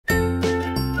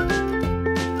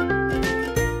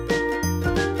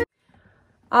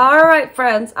All right,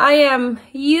 friends, I am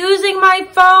using my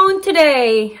phone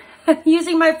today.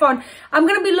 Using my phone. I'm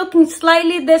going to be looking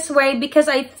slightly this way because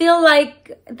I feel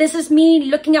like this is me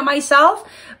looking at myself,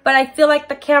 but I feel like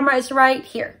the camera is right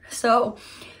here. So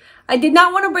I did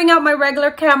not want to bring out my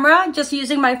regular camera, just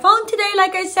using my phone today.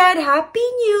 Like I said, Happy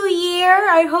New Year.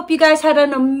 I hope you guys had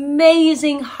an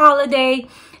amazing holiday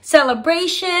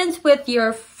celebrations with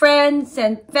your friends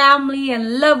and family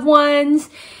and loved ones.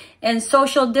 And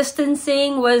social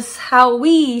distancing was how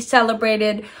we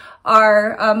celebrated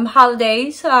our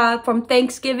holidays from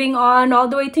Thanksgiving on all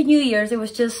the way to New Year's. It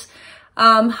was just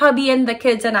hubby and the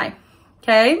kids and I.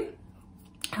 Okay,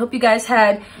 I hope you guys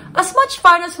had as much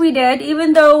fun as we did,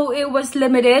 even though it was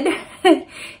limited. It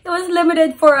was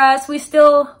limited for us. We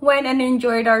still went and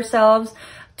enjoyed ourselves.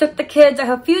 Took the kids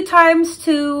a few times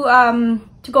to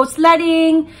go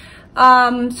sledding,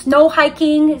 snow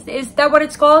hiking. Is that what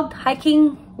it's called?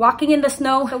 Hiking? Walking in the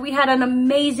snow. So we had an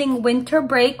amazing winter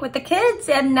break with the kids,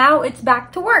 and now it's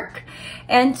back to work.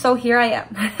 And so here I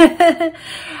am.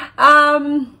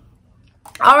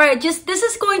 All right, this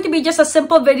is going to be just a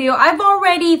simple video. I've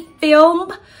already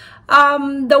filmed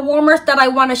the warmers that I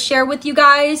want to share with you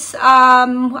guys.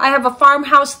 I have a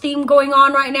farmhouse theme going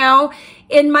on right now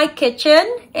in my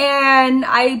kitchen, and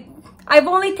I've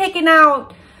only taken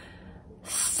out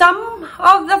some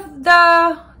of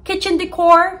the kitchen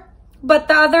decor, but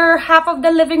the other half of the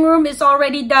living room is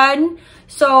already done.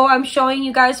 So I'm showing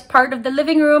you guys part of the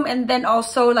living room, and then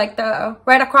also like the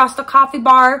right across the coffee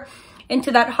bar into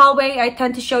that hallway. I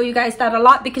tend to show you guys that a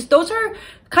lot because those are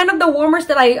kind of the warmers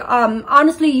that I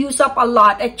honestly use up a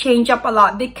lot. I change up a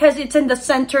lot because it's in the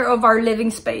center of our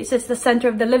living space. It's the center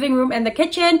of the living room and the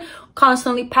kitchen,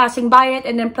 constantly passing by it,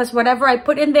 and then plus whatever I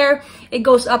put in there, it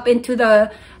goes up into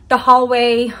the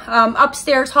hallway,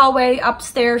 upstairs hallway,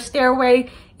 upstairs stairway,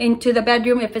 into the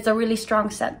bedroom if it's a really strong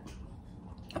scent.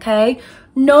 Okay,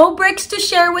 no bricks to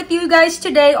share with you guys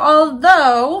today,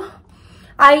 although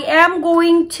I am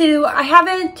going to, I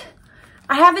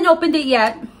haven't opened it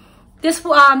yet. This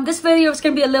video is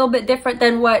going to be a little bit different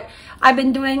than what I've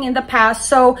been doing in the past.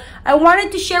 So I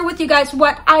wanted to share with you guys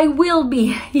what I will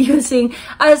be using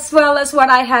as well as what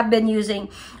I have been using.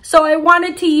 So I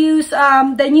wanted to use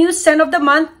the new scent of the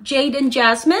month, Jade and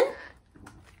Jasmine,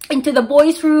 into the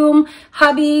boys' room,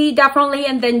 hubby definitely,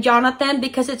 and then Jonathan,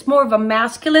 because it's more of a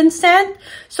masculine scent.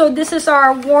 So this is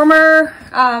our warmer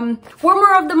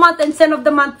of the month and scent of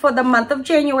the month for the month of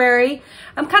January.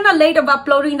 I'm kind of late of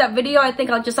uploading that video. I think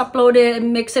I'll just upload it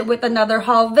and mix it with another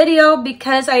haul video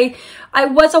because I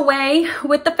was away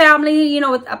with the family, you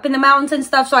know, up in the mountains and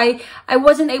stuff. So I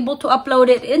wasn't able to upload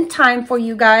it in time for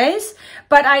you guys,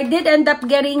 but I did end up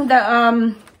getting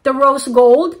the rose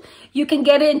gold. You can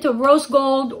get it into rose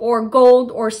gold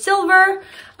or silver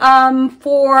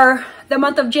for the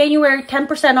month of January,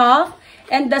 10% off.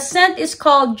 And the scent is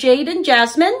called Jade and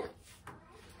Jasmine.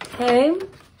 Okay.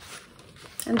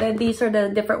 And then these are the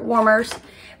different warmers.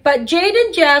 But Jade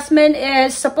and Jasmine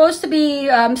is supposed to be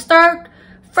start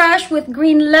fresh with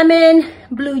green lemon,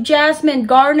 blue jasmine,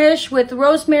 garnish with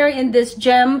rosemary in this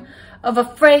gem of a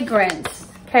fragrance.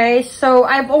 Okay. So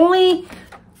I've only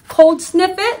cold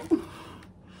sniffed it.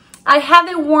 I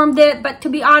haven't warmed it, but to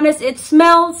be honest, it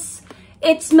smells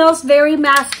very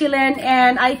masculine,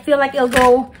 and I feel like it'll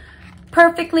go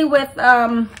perfectly with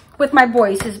my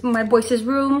boys'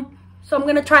 room. So I'm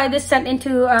gonna try this scent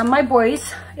into my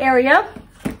boys' area.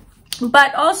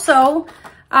 But also,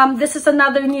 this is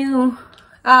another new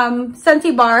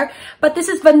Scentsy bar, but this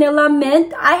is vanilla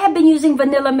mint. I have been using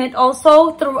vanilla mint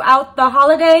also throughout the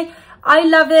holiday. I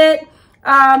love it.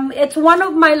 It's one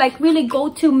of my like really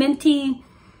go-to minty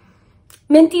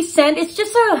scent. It's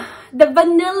just the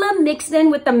vanilla mixed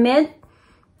in with the mint.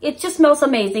 It just smells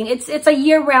amazing. It's a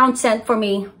year-round scent for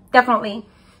me, definitely.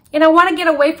 And I want to get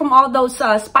away from all those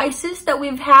spices that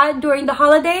we've had during the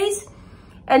holidays.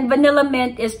 And vanilla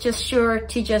mint is just sure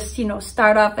to just, you know,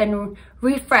 start up and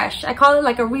refresh. I call it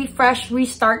like a refresh,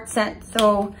 restart scent.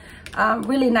 So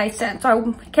really nice scent.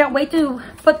 So I can't wait to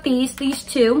put these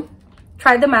two,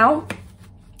 try them out.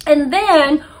 And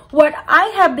then what I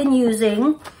have been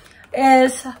using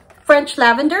is French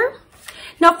lavender.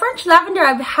 Now French lavender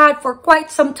I've had for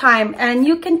quite some time, and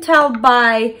you can tell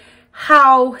by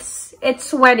how it's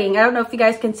sweating. I don't know if you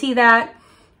guys can see that,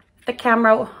 the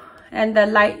camera and the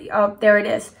light. Oh, there it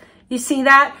is. You see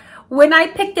that? When I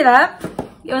picked it up,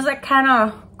 it was like kind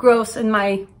of gross in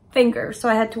my fingers, so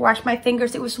I had to wash my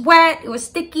fingers. It was wet, it was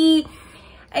sticky,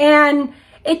 and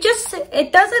it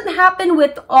doesn't happen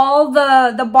with all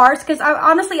the bars, because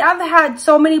honestly I've had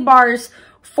so many bars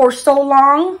for so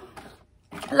long.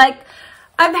 Like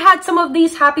I've had some of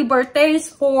these happy birthdays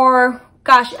for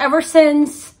gosh, ever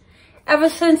since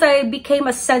I became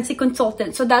a Scentsy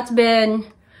consultant. So that's been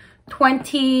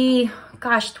 2016,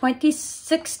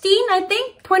 I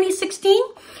think, 2016.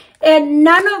 And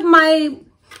none of my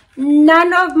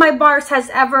bars has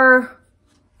ever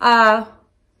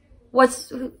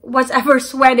was ever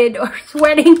sweated or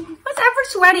sweating.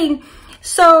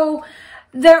 So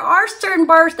there are certain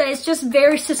bars that is just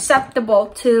very susceptible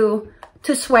to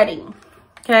sweating.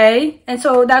 Okay, and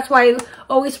so that's why I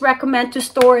always recommend to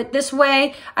store it this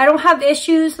way. I don't have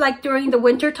issues like during the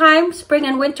winter time, spring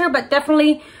and winter, but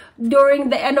definitely during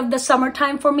the end of the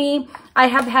summertime for me, I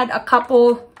have had a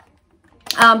couple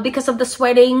because of the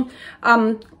sweating,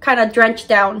 kind of drenched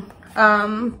down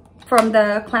from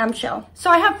the clamshell. So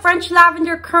I have French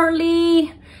lavender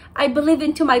currently, I believe,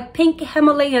 into my pink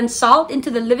Himalayan salt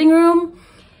into the living room.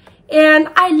 And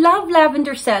I love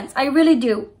lavender scents, I really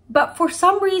do. But for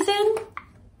some reason,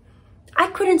 I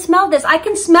couldn't smell this. I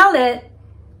can smell it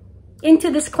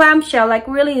into this clamshell, like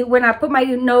really when I put my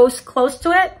nose close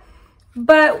to it.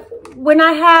 But when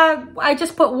I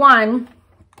just put one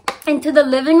into the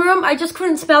living room, I just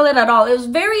couldn't smell it at all. It was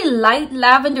very light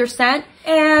lavender scent,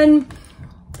 and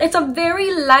it's a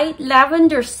very light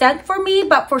lavender scent for me,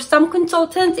 but for some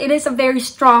consultants, it is a very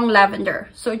strong lavender.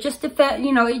 So it just depends,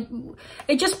 you know,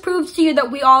 it just proves to you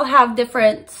that we all have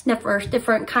different sniffers,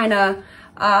 different kind of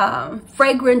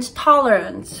fragrance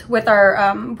tolerance with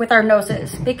our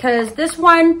noses. Because this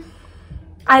one,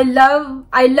 I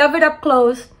love it up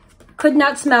close. Could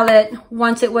not smell it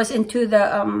once it was into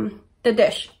the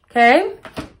dish. Okay,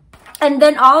 and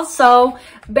then also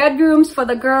bedrooms for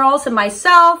the girls and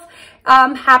myself.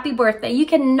 Happy birthday. You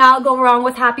cannot go wrong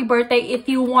with happy birthday if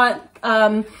you want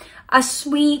a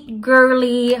sweet,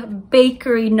 girly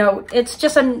bakery note. It's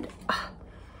just it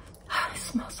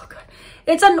smells so good.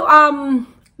 It's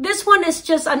this one is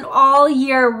just an all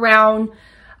year round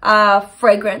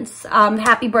fragrance.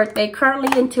 Happy birthday.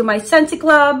 Currently into my Scentsy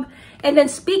Club. And then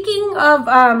speaking of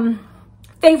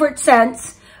favorite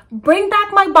scents, Bring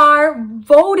Back My Bar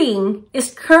voting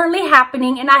is currently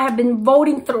happening, and I have been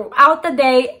voting throughout the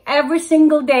day, every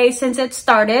single day since it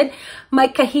started. My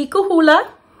Kahiko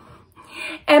Hula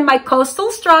and my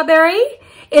Coastal Strawberry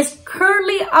is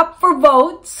currently up for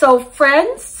vote. So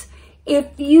friends,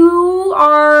 if you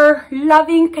are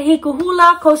loving Kahiko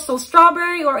Hula, Coastal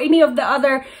Strawberry, or any of the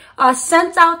other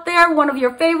scents out there, one of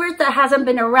your favorites that hasn't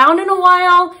been around in a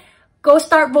while, go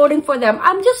start voting for them.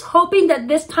 I'm just hoping that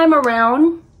this time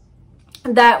around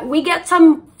that we get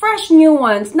some fresh new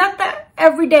ones, not that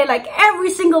every day, like every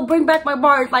single Bring Back My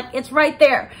Bar, like it's right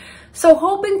there. So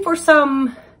hoping for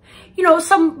some, you know,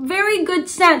 some very good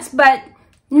scents, but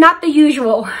not the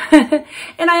usual.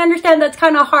 And I understand that's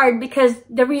kind of hard because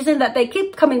the reason that they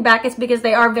keep coming back is because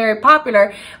they are very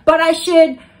popular. But I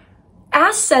should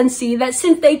ask Scentsy that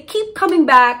since they keep coming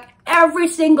back every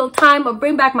single time of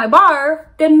Bring Back My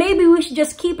Bar, then maybe we should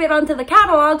just keep it onto the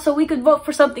catalog so we could vote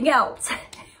for something else.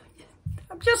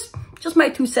 Just my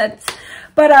 2 cents.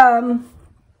 But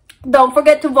don't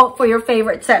forget to vote for your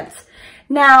favorite scents.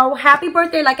 Now, happy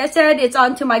birthday, like I said, it's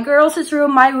on to my girls'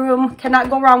 room, my room.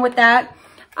 Cannot go wrong with that.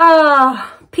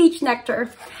 Peach nectar.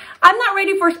 I'm not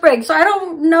ready for spring, so I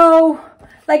don't know.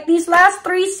 Like these last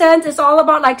 3 scents is all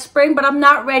about like spring, but I'm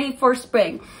not ready for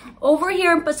spring. Over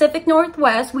here in Pacific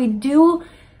Northwest, we do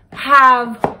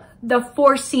have the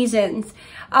 4 seasons.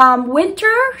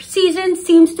 Winter season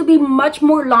seems to be much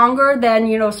more longer than,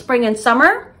 you know, spring and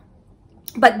summer.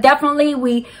 But definitely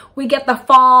we get the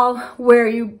fall where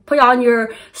you put on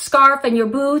your scarf and your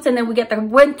boots, and then we get the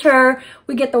winter,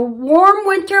 we get the warm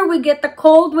winter, we get the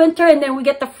cold winter, and then we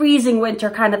get the freezing winter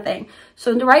kind of thing.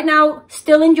 So right now,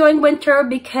 still enjoying winter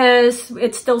because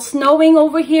it's still snowing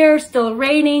over here, still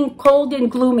raining, cold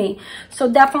and gloomy. So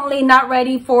definitely not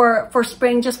ready for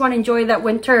spring, just want to enjoy that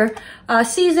winter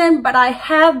season. But I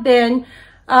have been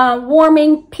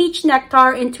warming peach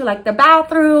nectar into like the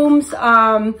bathrooms,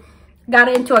 got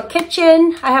it into a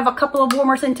kitchen. I have a couple of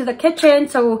warmers into the kitchen,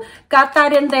 so got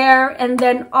that in there. And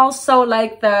then also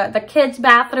like the kids'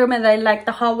 bathroom, and then like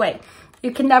the hallway.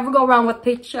 You can never go wrong with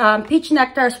peach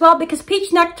nectar as well, because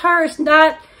peach nectar is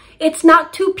it's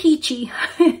not too peachy.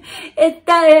 It's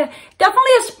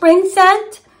definitely a spring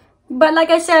scent, but like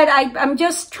I said, I'm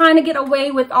just trying to get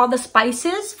away with all the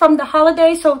spices from the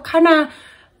holidays, so kind of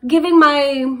giving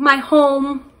my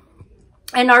home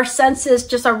and our senses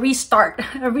just a restart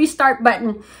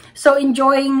button. So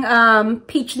enjoying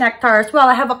peach nectar as well.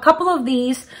 I have a couple of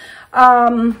these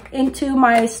into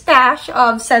my stash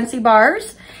of Scentsy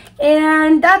bars.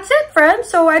 And that's it, friends.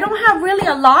 So I don't have really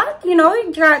a lot, you know.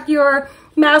 You got your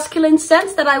masculine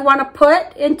scents that I want to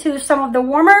put into some of the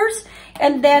warmers.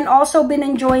 And then also been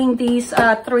enjoying these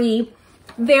 3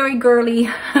 very girly,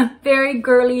 very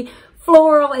girly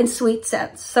floral and sweet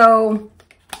scents. So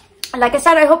like I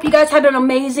said, I hope you guys had an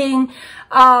amazing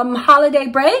holiday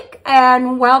break,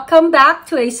 and welcome back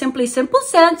to a Simply Simple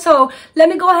Scent. So let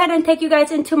me go ahead and take you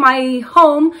guys into my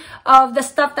home of the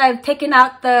stuff that I've taken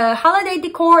out the holiday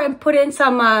decor and put in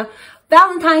some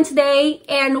Valentine's Day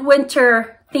and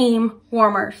winter theme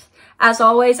warmers. As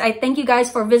always, I thank you guys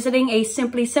for visiting a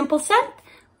Simply Simple Scent.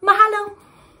 Mahalo.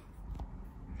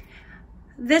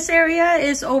 This area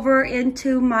is over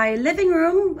into my living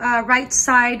room, right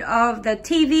side of the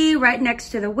TV, right next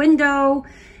to the window.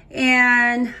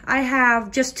 And I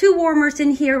have just 2 warmers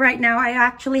in here right now.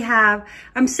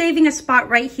 I'm saving a spot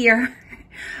right here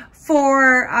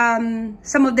for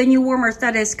some of the new warmers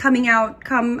that is coming out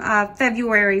come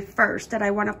February 1st that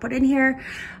I want to put in here.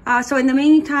 So in the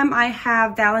meantime, I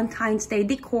have Valentine's Day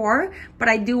decor, but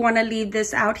I do want to leave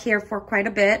this out here for quite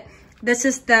a bit. This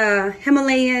is the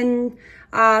Himalayan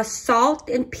salt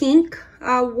and pink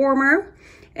warmer,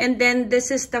 and then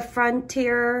this is the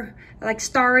Frontier, like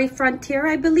Starry Frontier,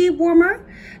 I believe, warmer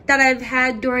that I've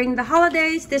had during the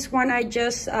holidays. This one I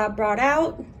just brought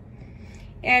out,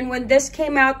 and when this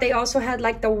came out, they also had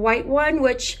like the white one,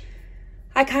 which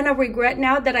I kind of regret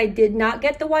now that I did not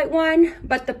get the white one,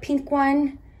 but the pink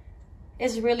one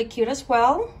is really cute as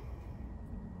well.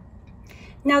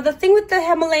 Now, the thing with the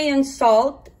Himalayan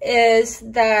salt is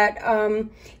that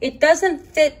it doesn't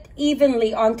fit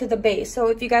evenly onto the base. So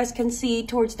if you guys can see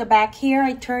towards the back here,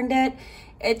 I turned it.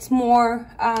 It's more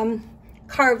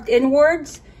carved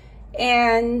inwards.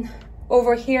 And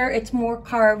over here, it's more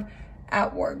carved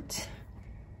outwards.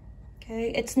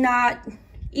 Okay, it's not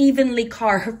evenly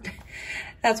carved.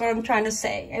 That's what I'm trying to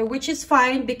say. Which is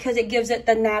fine because it gives it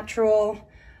the natural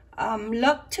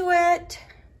look to it.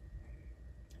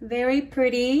 Very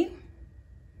pretty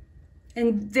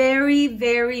and very,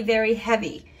 very, very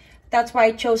heavy. That's why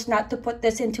I chose not to put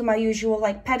this into my usual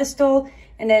like pedestal.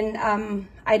 And then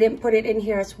I didn't put it in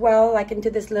here as well, like into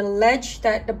this little ledge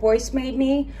that the boys made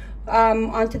me,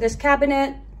 onto this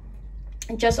cabinet,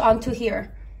 and just onto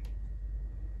here.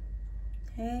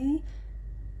 Okay,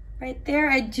 right there.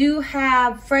 I do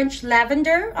have French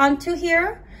lavender onto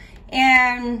here,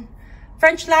 and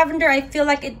French lavender, I feel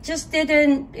like it just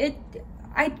didn't,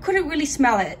 I couldn't really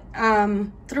smell it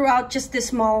throughout just this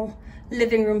small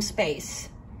living room space.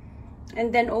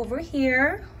 And then over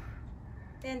here,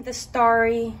 then the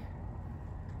Starry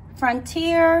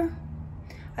Frontier.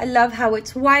 I love how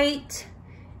it's white.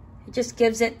 It just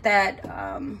gives it that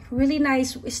really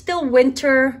nice, still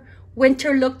winter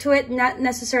look to it, not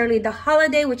necessarily the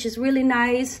holiday, which is really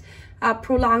nice,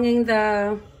 prolonging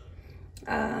the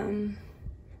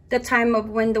time of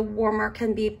when the warmer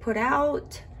can be put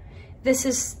out. This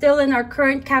is still in our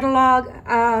current catalog,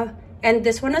 and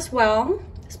this one as well.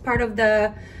 It's part of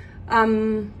the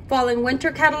fall and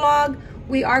winter catalog.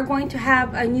 We are going to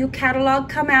have a new catalog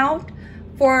come out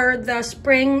for the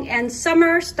spring and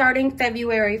summer starting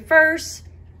February 1st.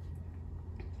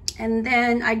 And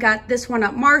then I got this one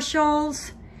at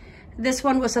Marshall's. This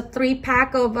one was a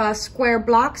 3-pack of square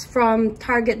blocks from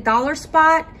Target Dollar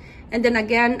Spot. And then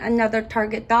again, another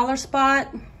Target Dollar Spot.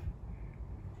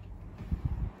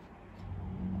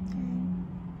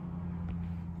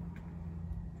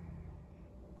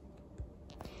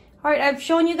 All right, I've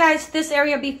shown you guys this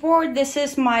area before. This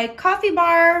is my coffee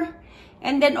bar.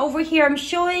 And then over here, I'm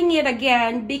showing it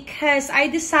again because I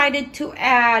decided to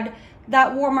add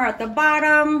that warmer at the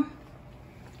bottom.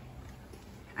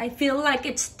 I feel like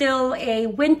it's still a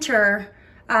winter,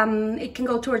 it can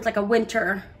go towards like a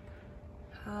winter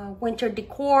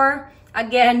decor.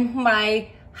 Again,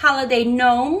 my holiday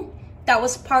gnome, that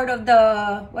was part of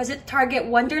the, was it Target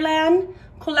Wonderland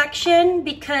collection,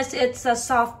 because it's a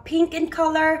soft pink in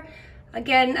color.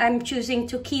 Again, I'm choosing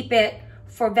to keep it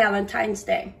for Valentine's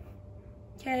Day.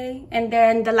 Okay, and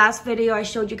then the last video I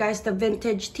showed you guys the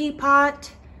vintage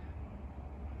teapot.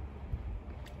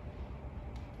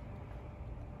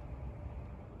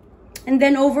 And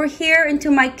then over here into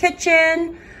my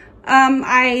kitchen,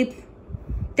 I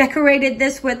decorated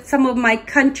this with some of my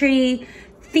country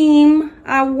theme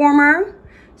warmer.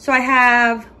 So I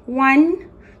have 1,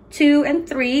 2, and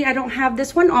 3. I don't have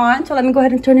this one on, so let me go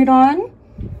ahead and turn it on.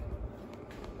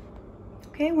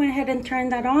 Okay, went ahead and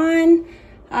turned that on.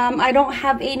 I don't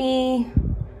have any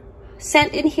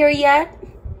scent in here yet.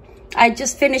 I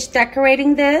just finished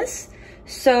decorating this.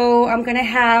 So I'm gonna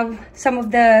have some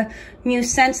of the new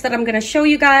scents that I'm gonna show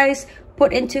you guys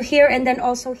put into here. And then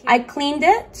also I cleaned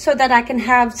it so that I can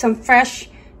have some fresh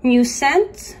new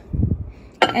scents.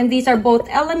 And these are both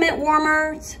element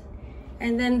warmers.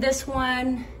 And then this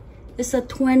one is a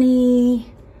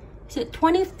 20, is it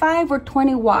 25 or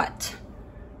 20 watt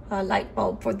light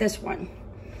bulb for this one.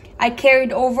 I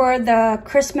carried over the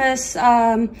Christmas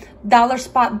dollar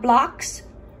spot blocks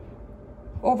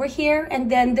over here, and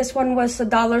then this one was a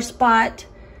dollar spot,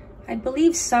 I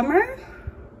believe summer,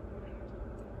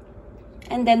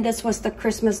 and then this was the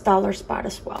Christmas dollar spot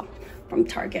as well from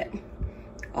Target.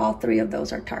 All three of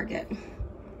those are Target.